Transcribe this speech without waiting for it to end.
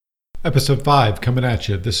Episode 5 coming at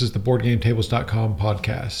you. This is the BoardGameTables.com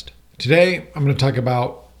podcast. Today, I'm going to talk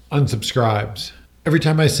about unsubscribes. Every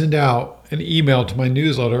time I send out an email to my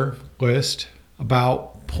newsletter list,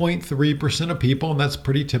 about 0.3% of people, and that's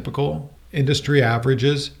pretty typical, industry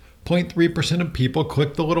averages, 0.3% of people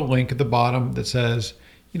click the little link at the bottom that says,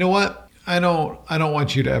 you know what, I don't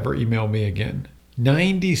want you to ever email me again.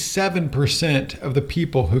 97% of the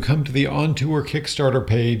people who come to the On Tour Kickstarter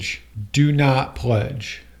page do not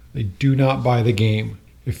pledge. They do not buy the game.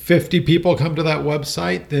 If 50 people come to that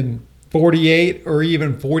website, then 48 or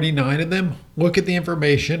even 49 of them look at the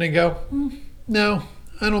information and go, no,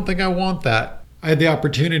 I don't think I want that. I had the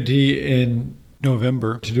opportunity in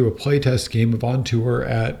November to do a playtest game of On Tour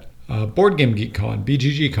at Board Game Geek Con,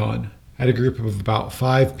 BGG Con. I had a group of about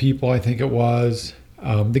 5 people, I think it was.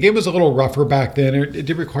 The game was a little rougher back then. It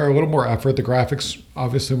did require a little more effort. The graphics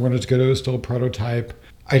obviously weren't as good. It was still a prototype.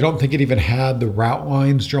 I don't think it even had the route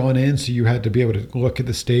lines drawn in, so you had to be able to look at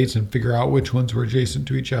the states and figure out which ones were adjacent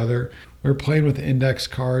to each other. We were playing with index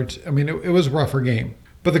cards. I mean, it was a rougher game.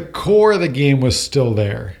 But the core of the game was still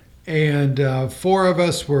there. And 4 of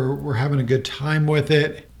us were having a good time with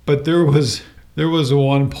it. But there was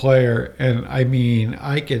one player, and I mean,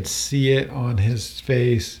 I could see it on his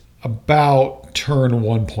face about turn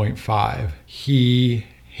 1.5. He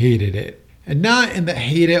hated it. And not in the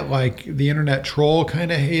hate it like the internet troll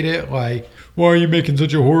kind of hate it, like, why are you making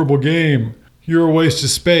such a horrible game? You're a waste of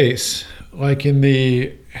space. Like in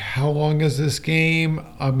the, how long is this game?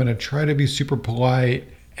 I'm going to try to be super polite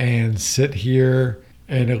and sit here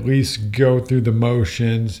and at least go through the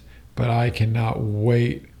motions, but I cannot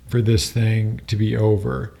wait for this thing to be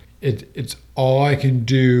over. It's all I can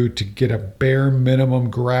do to get a bare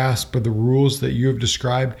minimum grasp of the rules that you have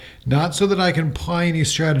described, not so that I can apply any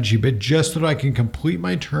strategy, but just so that I can complete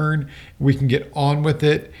my turn, we can get on with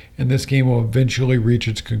it, and this game will eventually reach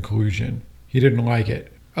its conclusion. He didn't like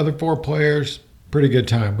it. Other 4 players, pretty good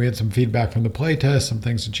time. We had some feedback from the playtest, some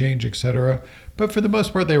things to change, etc. But for the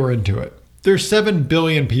most part, they were into it. There's 7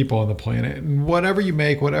 billion people on the planet, and whatever you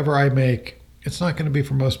make, whatever I make, it's not going to be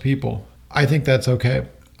for most people. I think that's okay.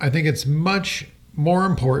 I think it's much more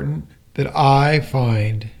important that I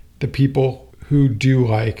find the people who do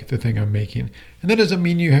like the thing I'm making. And that doesn't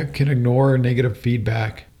mean you can ignore negative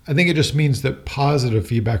feedback. I think it just means that positive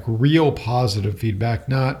feedback, real positive feedback,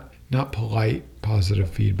 not polite positive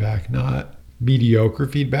feedback, not mediocre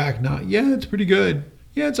feedback, not, yeah, it's pretty good.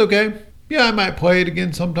 Yeah, it's okay. Yeah, I might play it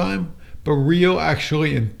again sometime. But real,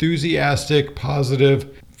 actually enthusiastic,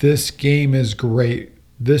 positive, this game is great.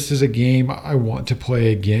 This is a game I want to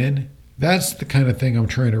play again. That's the kind of thing I'm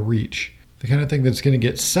trying to reach. The kind of thing that's going to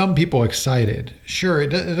get some people excited. Sure, it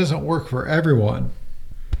doesn't work for everyone.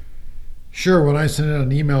 Sure, when I send out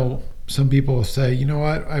an email, some people will say, you know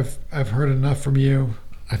what, I've heard enough from you.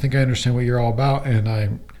 I think I understand what you're all about, and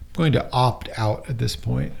I'm going to opt out at this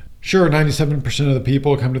point. Sure, 97% of the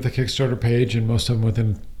people come to the Kickstarter page, and most of them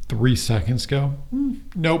within 3 seconds go,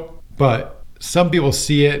 nope. But some people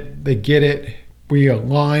see it, they get it. We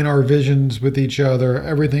align our visions with each other.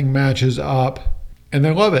 Everything matches up and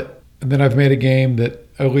they love it. And then I've made a game that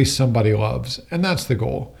at least somebody loves. And that's the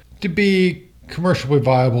goal. To be commercially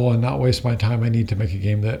viable and not waste my time, I need to make a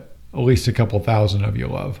game that at least a couple thousand of you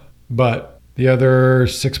love. But the other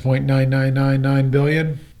 6.9999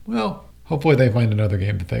 billion, well, hopefully they find another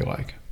game that they like.